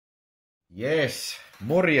Jes,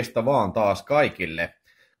 morjesta vaan taas kaikille.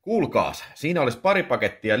 Kuulkaas, siinä olisi pari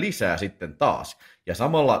pakettia lisää sitten taas. Ja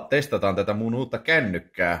samalla testataan tätä mun uutta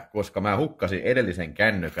kännykkää, koska mä hukkasin edellisen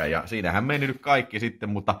kännykän ja siinähän meni nyt kaikki sitten,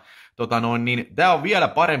 mutta tää on vielä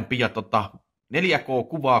parempi ja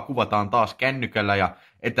 4K-kuvaa kuvataan taas kännykällä ja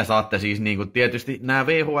että saatte siis tietysti nämä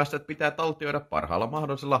VHS pitää taltioida parhaalla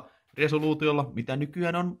mahdollisella resoluutiolla, mitä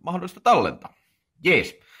nykyään on mahdollista tallentaa.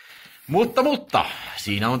 Jees. Mutta,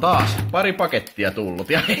 siinä on taas pari pakettia tullut.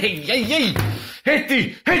 Ja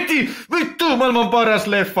heti, vittu maailman paras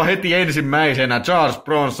leffa heti ensimmäisenä. Charles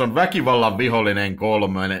Bronson, Väkivallan vihollinen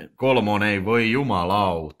kolmonen, ei voi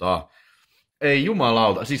jumalauta. Ei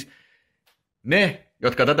jumalauta, siis ne,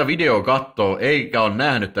 jotka tätä videoa katsoo, eikä ole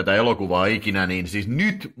nähnyt tätä elokuvaa ikinä, niin siis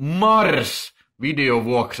nyt mars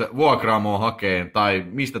videovuokraamoa hakeen, tai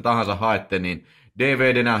mistä tahansa haette, niin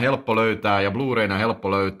DVDnä on helppo löytää ja Blu-rayna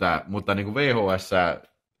helppo löytää, mutta niin kuin VHS,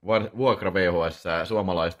 vuokra VHS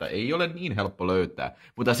suomalaista ei ole niin helppo löytää.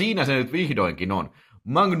 Mutta siinä se nyt vihdoinkin on.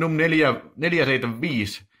 Magnum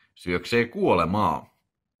 475 syöksee kuolemaa.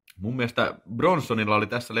 Mun mielestä Bronsonilla oli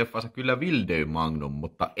tässä leffassa kyllä Vildeyn Magnum,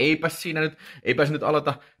 mutta eipäs nyt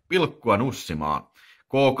aleta pilkkua nussimaan.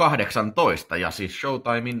 K18 ja siis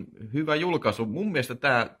Showtimein hyvä julkaisu. Mun mielestä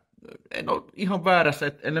tää en ole ihan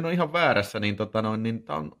väärässä, niin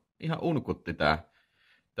tää on ihan unkutti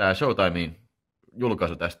tää Showtimein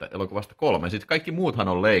julkaisu tästä elokuvasta 3. Sitten kaikki muuthan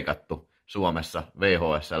on leikattu Suomessa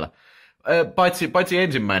VHS:llä. Paitsi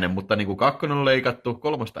ensimmäinen, mutta niin kuin 2 on leikattu,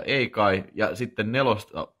 3 ei kai, ja sitten 4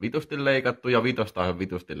 vitusti leikattu, ja 5 on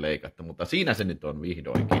vitusti leikattu, mutta siinä se nyt on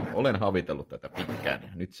vihdoinkin. Olen havitellut tätä pitkään, ja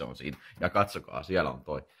nyt se on siinä. Ja katsokaa, siellä on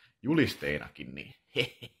toi julisteinakin, niin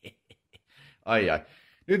ai.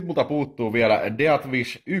 Nyt multa puuttuu vielä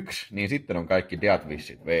Deathwish 1, niin sitten on kaikki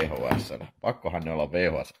Deathwishit VHS. Pakkohan ne olla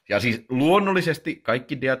VHS. Ja siis luonnollisesti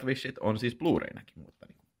kaikki Deathwishit on siis Blu-raynakin, mutta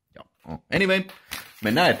joo. Anyway,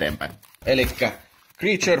 mennään eteenpäin. Elikkä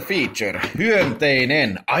Creature Feature,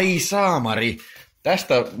 hyönteinen, ai saamari.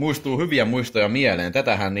 Tästä muistuu hyviä muistoja mieleen.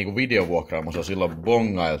 Tätähän niinku videovuokraamossa silloin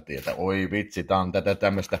bongailtiin, että oi vitsi, tää on tätä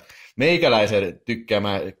tämmöstä meikäläisen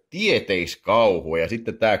tykkäämää tieteiskauhua. Ja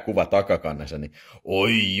sitten tää kuva takakannessa, niin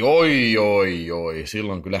oi.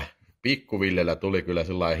 Silloin kyllä pikkuvillellä tuli kyllä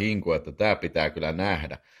sellainen hinku, että tää pitää kyllä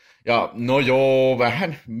nähdä. Ja no joo,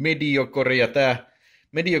 vähän mediocre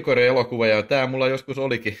elokuva ja tää mulla joskus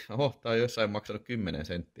olikin. Oho, tää on jossain maksanut 10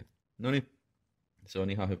 senttiä. Noniin, se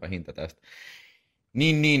on ihan hyvä hinta tästä.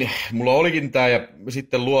 Niin, mulla olikin tää ja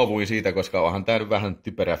sitten luovuin siitä, koska onhan tää nyt vähän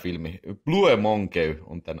typerä filmi. Blue Monkey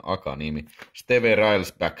on tän Aka-nimi. Steve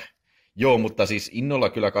Railsback. Joo, mutta siis innolla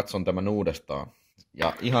kyllä katson tämän uudestaan.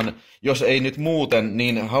 Ja ihan, jos ei nyt muuten,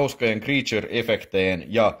 niin hauskojen creature-efekteen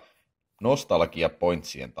ja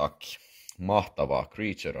nostalgia-pointsien takia. Mahtavaa,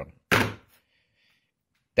 Creature on.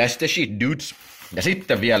 That's the shit, dudes. Ja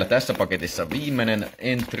sitten vielä tässä paketissa viimeinen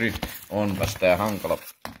entry. Onpas tää hankala.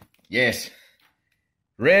 Yes.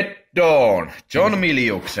 Red Dawn, John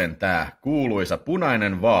Miliuksen tää kuuluisa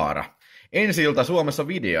Punainen Vaara. Ensi-ilta Suomessa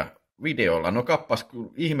videolla. No kappas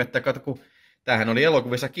ihmettä, kun tämähän oli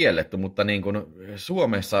elokuvissa kielletty, mutta niin kuin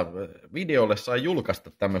Suomessa videolle sai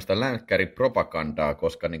julkaista tämmöistä länkkäripropagandaa,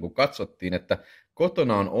 koska niin kuin katsottiin, että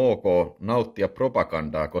kotona on ok nauttia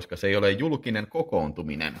propagandaa, koska se ei ole julkinen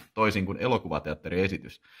kokoontuminen, toisin kuin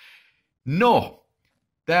elokuvateatteriesitys. No!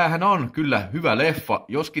 Tämähän on kyllä hyvä leffa,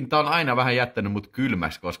 joskin tää on aina vähän jättänyt mut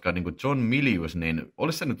kylmäksi, koska niin kuin John Milius, niin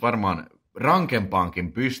olisi se nyt varmaan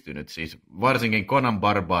rankempaankin pystynyt, siis varsinkin Conan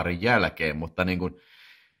Barbaarin jälkeen, mutta niin kuin,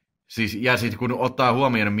 siis, ja sitten kun ottaa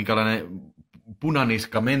huomioon, minkälainen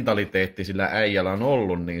punaniska mentaliteetti sillä äijällä on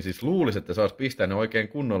ollut, niin siis luulisi, että se olisi pistänyt oikein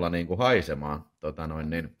kunnolla niin kuin haisemaan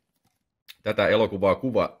tätä elokuvaa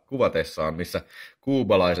kuvatessaan, missä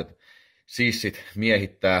kuubalaiset sissit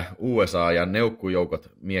miehittää USA ja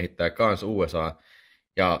neukkujoukot miehittää kans USA.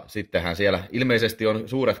 Ja sittenhän siellä ilmeisesti on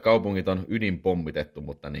suuret kaupungit on ydinpommitettu,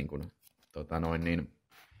 mutta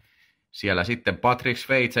siellä sitten Patrick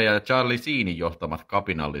Swayze ja Charlie Sheenin johtamat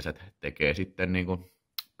kapinalliset tekee sitten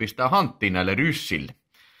pistää hanttiin näille ryssille.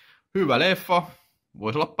 Hyvä leffa,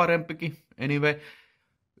 voisi olla parempikin. Anyway,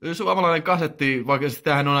 suomalainen kasetti, vaikka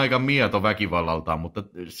tämähän on aika mieto väkivallaltaan, mutta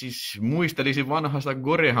siis muistelisin vanhassa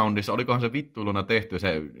Gorehoundissa, olikohan se vittuiluna tehty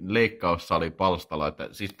se leikkaussali palstalla, että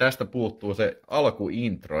siis tästä puuttuu se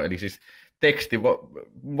alkuintro, eli siis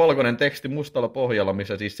valkoinen teksti mustalla pohjalla,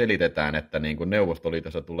 missä siis selitetään, että niin kuin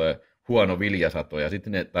Neuvostoliitossa tulee huono viljasato ja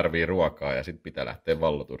sitten ne tarvii ruokaa ja sitten pitää lähteä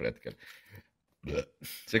vallotusretkelle.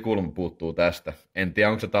 Se kulma puuttuu tästä. En tiedä,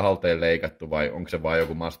 onko se tahalteen leikattu vai onko se vain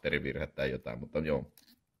joku masterivirhe tai jotain, mutta joo.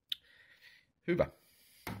 Hyvä.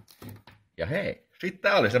 Ja hei, Sitten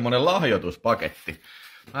tää oli semmonen lahjoituspaketti.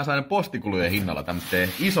 Mä sain postikulujen hinnalla tämmösen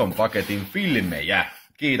ison paketin filmejä.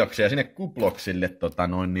 Kiitoksia sinne Kuploksille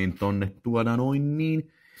tonne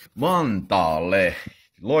Vantaalle.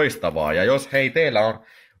 Loistavaa. Ja jos hei teillä on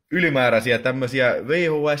ylimääräisiä tämmöisiä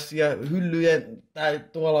VHS-sia, hyllyjä tai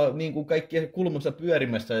tuolla niin kuin kaikkien kulmassa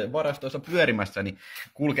pyörimässä, varastoissa pyörimässä, niin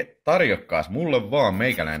kulke tarjokkaas mulle vaan,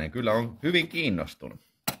 meikäläinen kyllä on hyvin kiinnostunut.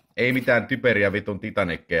 Ei mitään typeriä vitun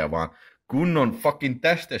Titanickeja, vaan kunnon fucking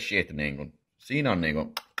tästä shit niinku. Siinä on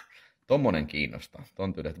niinku tommonen kiinnostaa.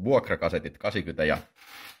 Ton tyydet vuokrakasetit 80 ja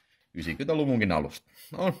 90-luvunkin alusta.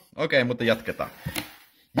 No, okei, mutta jatketaan.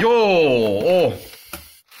 Joo!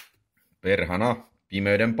 Perhana,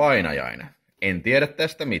 pimeyden painajainen. En tiedä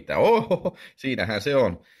tästä mitä. Oho, siinähän se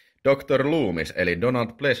on. Dr. Loomis, eli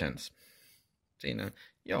Donald Pleasence. Siinä,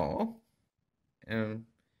 joo.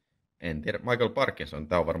 En tiedä, Michael Parkinson,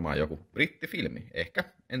 tää on varmaan joku brittifilmi, ehkä,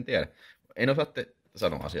 en tiedä. En osaatte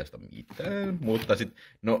sanoa asiasta mitään, mutta sit,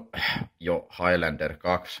 no, jo Highlander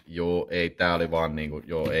 2, joo, ei, tää oli vaan niinku,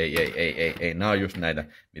 joo, ei, nää on just näitä,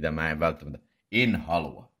 mitä mä en välttämättä, en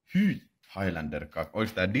halua. Hyi, Highlander 2,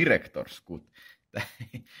 olis tää Director's Cut?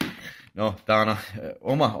 No, tää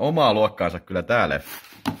on omaa luokkaansa kyllä tää leffa.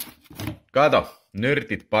 Kato,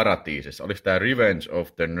 Nörtit paratiisissa, oliks tää Revenge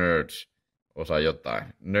of the Nerds? Osa jotain.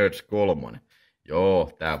 Nerds 3.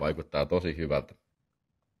 Joo, tää vaikuttaa tosi hyvältä.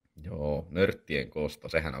 Joo, Nörttien kosto,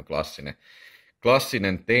 sehän on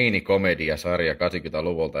klassinen teinikomediasarja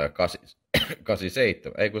 80-luvulta ja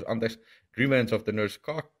 87. Ei kun, anteeksi, Revenge of the Nerds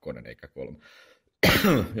 2, eikä 3.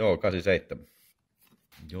 Joo, 87.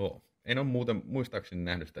 Joo, en ole muuten muistaakseni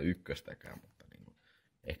nähnyt sitä ykköstäkään, mutta niin,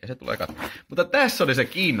 ehkä se tulee katsoa. Mutta tässä oli se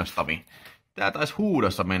kiinnostavin. Tää taisi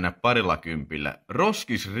huudossa mennä 20.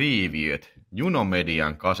 Roskisriiviöt,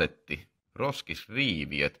 Junomedian kasetti.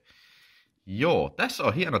 Roskisriiviöt. Joo, tässä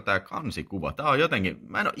on hieno tää kansikuva. Tää on jotenkin,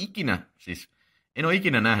 mä en oo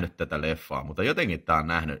ikinä nähnyt tätä leffaa, mutta jotenkin tää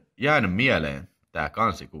on jäänyt mieleen tää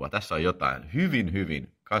kansikuva. Tässä on jotain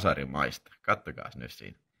hyvin kasarimaista. Kattokaas nyt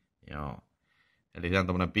siinä. Joo. Eli siellä on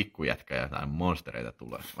tommonen pikkujätkä ja jotain monstereita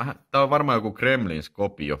tulee. Tää on varmaan joku Kremlins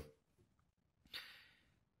kopio.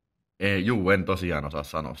 En tosiaan osaa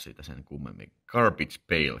sanoa siitä sen kummemmin. Garbage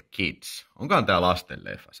Pail Kids. Onkohan tää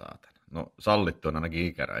lastenleffa, saatana? No, sallittu on ainakin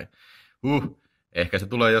ikäraja. Ehkä se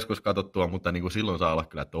tulee joskus katsottua, mutta niin kuin silloin saa olla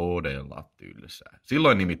kyllä todella tylsää.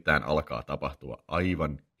 Silloin nimittäin alkaa tapahtua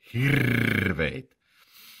aivan hirveitä.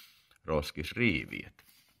 Roskisriiviöt.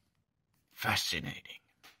 Fascinating.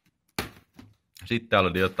 Sitten täällä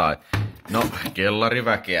oli jotain. No,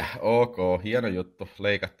 kellariväkeä. Ok, hieno juttu.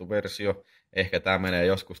 Leikattu versio. Ehkä tää menee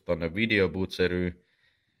joskus tonne videobutseryyn.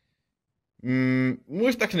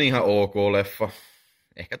 Muistaakseni ihan ok leffa.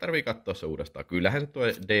 Ehkä tarvii katsoa se uudestaan. Kyllähän se tuo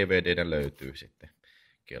DVD:den löytyy sitten.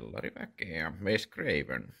 Kellariväkeä. Wes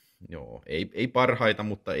Craven. Joo, ei parhaita,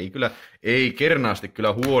 mutta ei kernaasti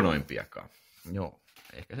kyllä huonoimpiakaan. Joo,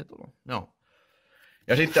 ehkä se tulee. Joo.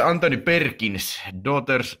 Ja sitten Anthony Perkins,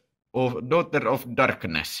 Daughter of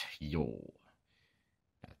Darkness. Joo.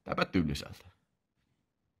 Näyttääpä tylsältä.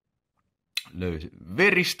 Löysi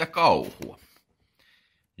veristä kauhua.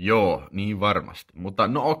 Joo, niin varmasti. Mutta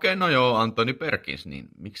no okei, no joo, Anthony Perkins, niin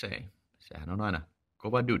miksei. Sehän on aina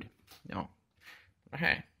kova dude. Joo. No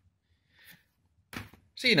hei.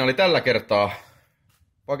 Siinä oli tällä kertaa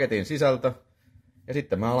paketin sisältö. Ja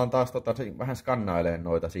sitten mä alan taas vähän skannailemaan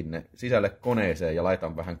noita sinne sisälle koneeseen ja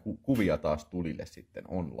laitan vähän kuvia taas tulille sitten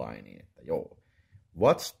onlineen. Että joo.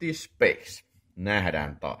 What's this space?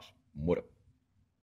 Nähdään taas. Moro.